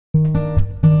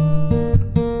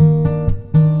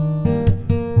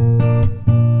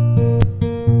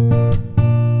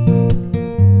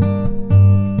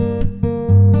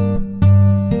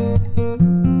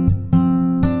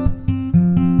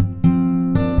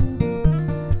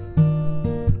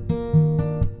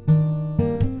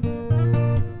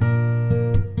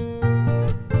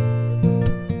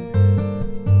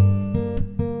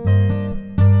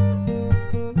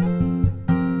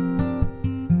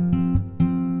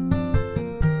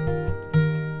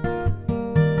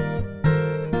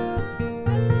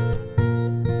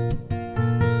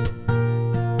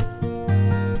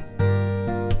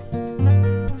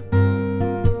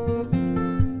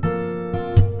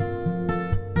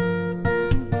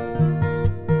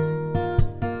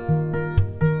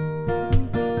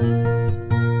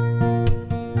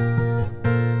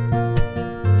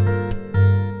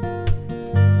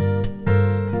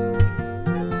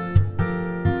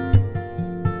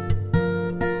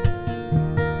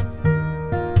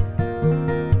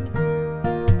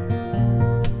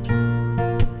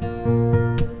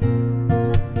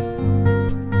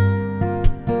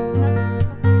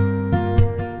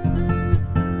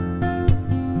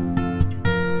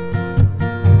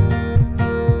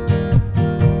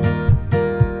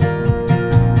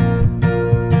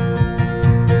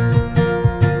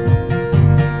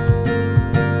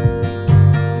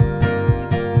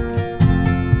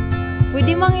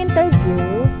mang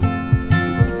interview?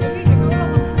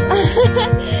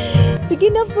 Sige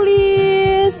na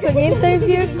please.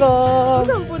 Pag-interview ko.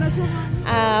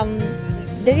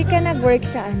 Dali ka nag-work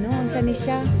sa ano? Saan ni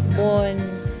siya?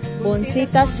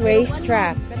 Bonseta's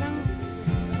racetrack.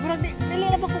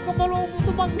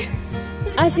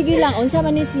 Sige lang. Unsa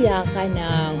man ni siya ka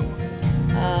ng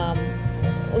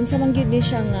unsa man gyud ni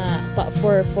siya nga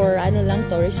for ano lang,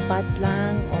 tourist spot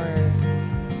lang or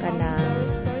kana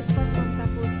tourist spot lang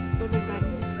tapos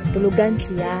tulugan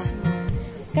siya.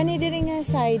 Kani diri nga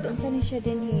side, unsa ni siya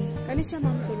dinhi? Kani siya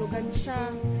ma'am, tulugan siya.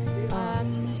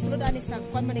 Sulod ani sa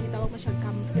kuan man gitawag mo siya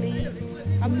country.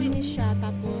 Country ni siya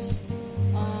tapos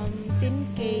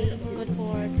 10k good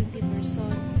for 20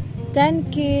 person.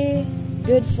 10k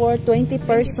good for 20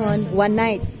 person one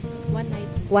night.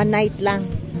 One night lang.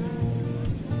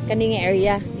 Kani nga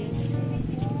area. Yes.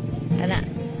 Kana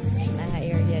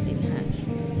area din ha.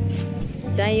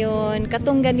 Dayon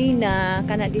katong ganina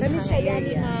kana din nga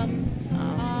area.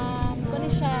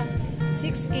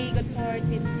 6k good for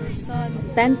 10 person.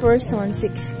 10 person,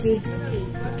 6k.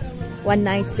 One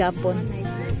night Japon.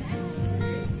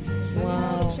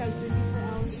 Wow.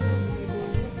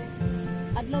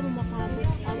 Adlaw mo makabot.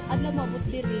 Adlaw mabot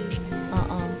diri.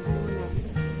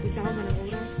 Bitaw man ang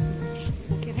oras.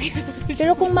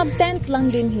 Pero kung mag-tent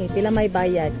lang din pila may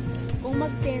bayad? Kung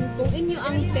mag-tent, kung inyo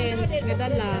ang tent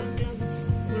kadala,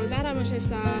 dara man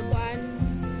siya sa kuan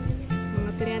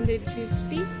mga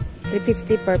 350.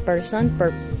 350 per person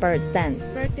per tent.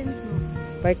 Per tent mo.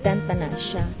 Per tent na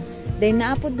siya. Then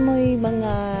naapod mo yung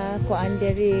mga kuan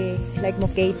diri like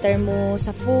mo cater mo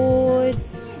sa food.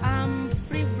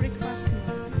 Free breakfast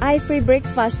mo. Ay free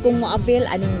breakfast kung mo avail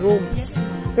aning rooms.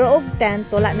 Pero og tent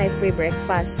wala na free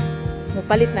breakfast.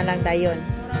 Mupalit na lang dayon.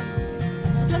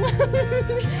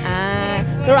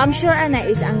 Pero I'm sure ana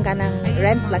is ang kanang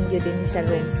rent lang yun din sa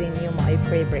rooms inyo mo ay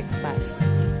free breakfast.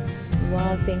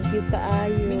 Wow, thank you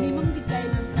kaayo. Minimum di kayo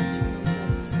ng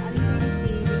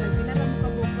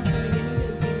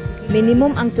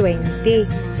minimum ang 20.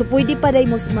 So, pwede pa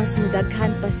dahil mas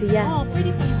mudaghan pa siya. Oo,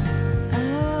 pwede pa.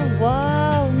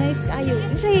 Wow. Nice kaayo.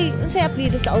 Unsay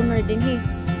apelido sa owner din,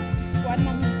 Kuan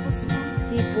mang hipos na.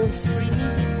 Hipos.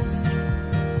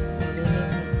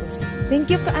 Thank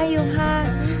you kaayo, ha.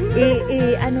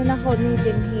 Ano na ko ni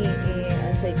din,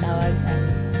 unsay tawag,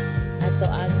 ato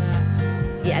ang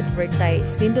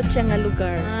i-advertise. Nindot siya nga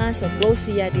lugar. So close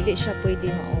siya. Dili siya pwede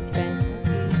ma-open.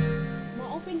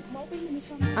 Ma-open na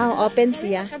siya. Open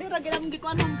siya. Kanira ginamang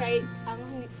gikuan mo kay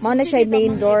mao na siya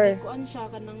main door. Gikuan siya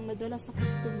kanang nadala sa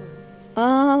customer.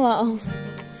 Wow.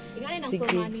 Ingani nang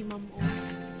formani ma'am.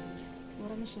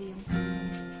 Mura na siya yung.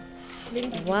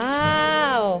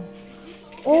 Wow.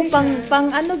 Pang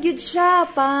ano gyud siya,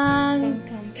 pang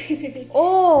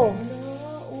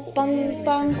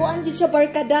pang kuan di siya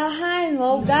barkadahan.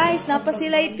 Wow guys, napa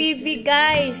sila TV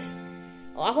guys.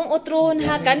 Akong utron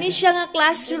ha, kani siya nga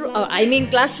classroom.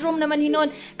 Classroom naman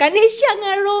hinon. Kani siya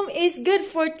nga room is good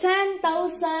for 10,000.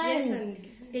 Yes,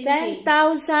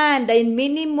 10,000. Then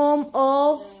minimum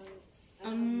of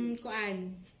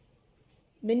kuan.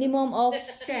 Minimum of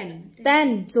 10.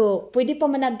 So, pwede pa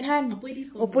managhan.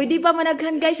 Pwede pa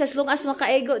managhan guys as long as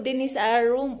makaego din sa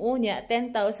room. Nya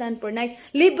 10,000 per night.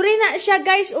 Libre na siya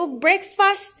guys og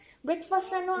breakfast.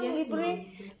 Breakfast ano ang libre?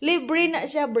 Libre na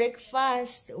siya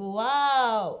breakfast.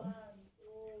 Wow.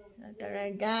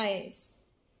 Tara guys.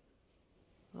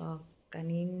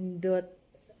 Kanindot.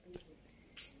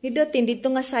 Nindot dito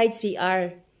nga side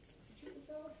CR.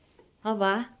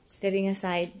 Haba? Diri nga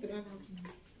side.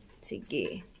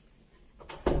 Sige.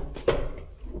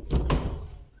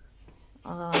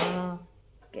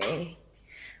 Okay.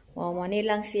 Wow,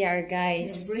 manilang CR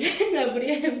guys.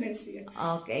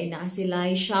 Okay, na sila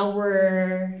yung shower.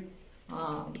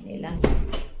 Nilang.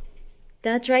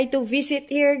 Try to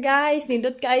visit here guys.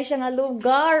 Nindot kayo siya nga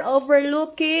lugar.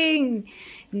 Overlooking.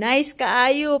 Nice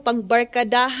kaayo. Pang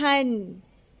barkadahan.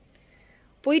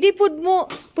 Pwede po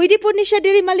ni siya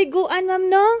diri maliguan, ma'am,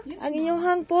 no? Yes, ang inyong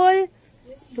hangpol.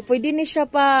 So, pwede ni siya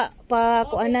pa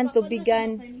kuanan,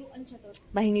 tubigan,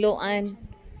 mahingloan.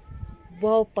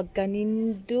 Wow,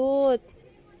 pagkanindot.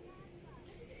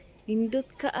 Indot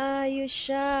kaayo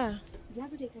siya.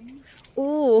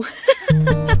 Oo.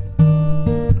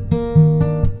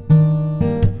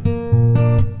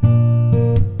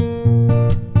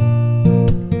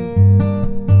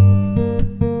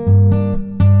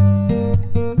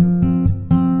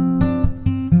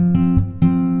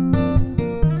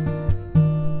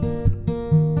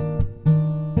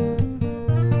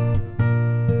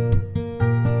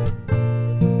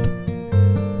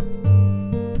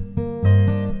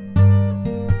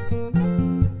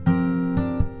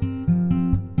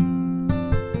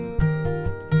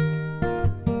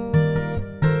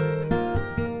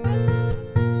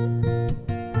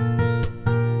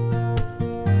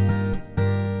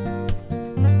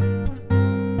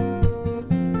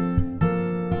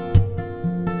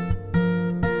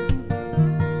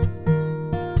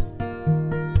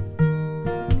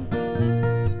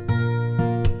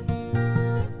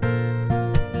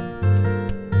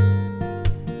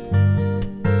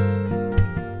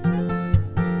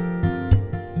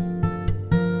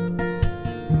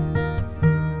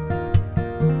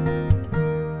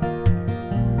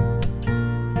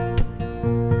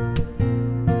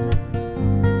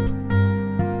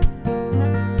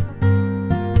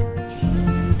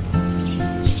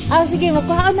 Ah, sige,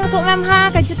 magkuhaon na ako, ma'am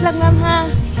ha. Kadjut lang, ma'am ha.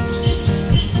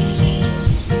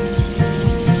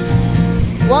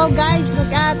 Wow, guys,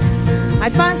 look at. I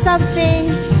found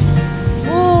something.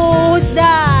 Who's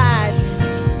that?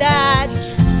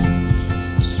 That's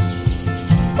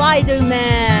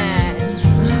Spider-Man.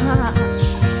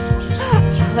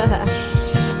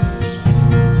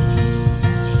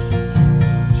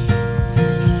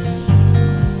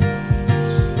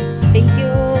 Thank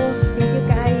you. Thank you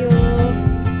kayo.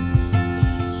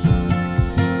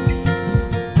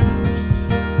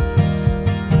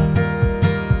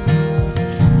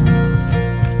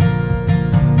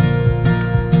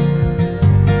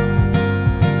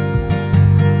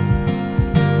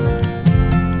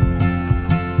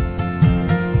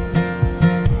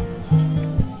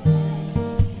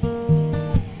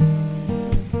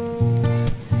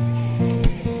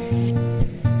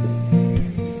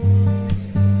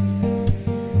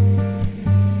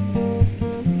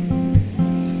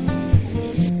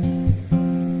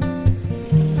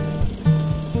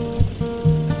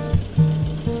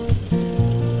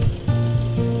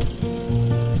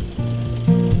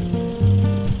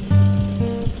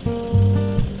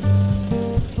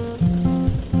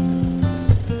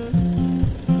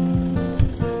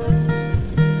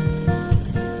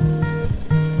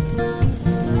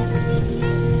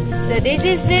 So this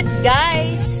is it,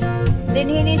 guys.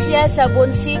 Dinhini siya sa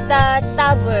Bonseta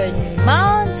Tavern,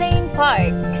 Mountain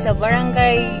Park sa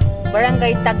Barangay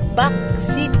Tagbak,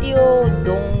 Sitio,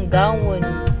 Dunggawaon,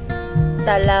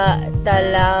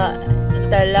 Talakag,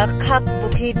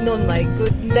 Bkidnon. My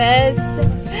goodness.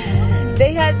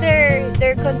 They have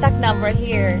their contact number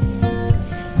here.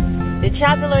 The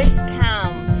Travelers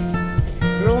Camp.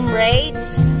 Room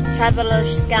rates,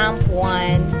 Travelers Camp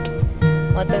 1.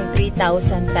 Motong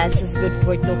 3,000 pesos, good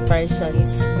for 2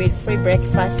 persons with free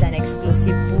breakfast and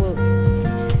exclusive pool.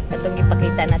 Katong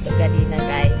ipakita na to ganina,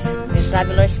 guys. The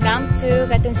Travelers Camp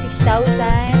 2, katong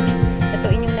 6,000.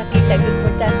 Katong inyong nakita, good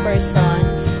for 10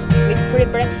 persons with free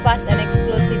breakfast and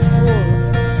exclusive pool.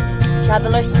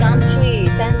 Travelers Camp 3,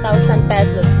 10,000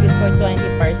 pesos, good for 20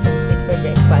 persons with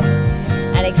free breakfast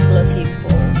and exclusive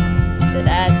pool. So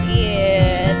that's it.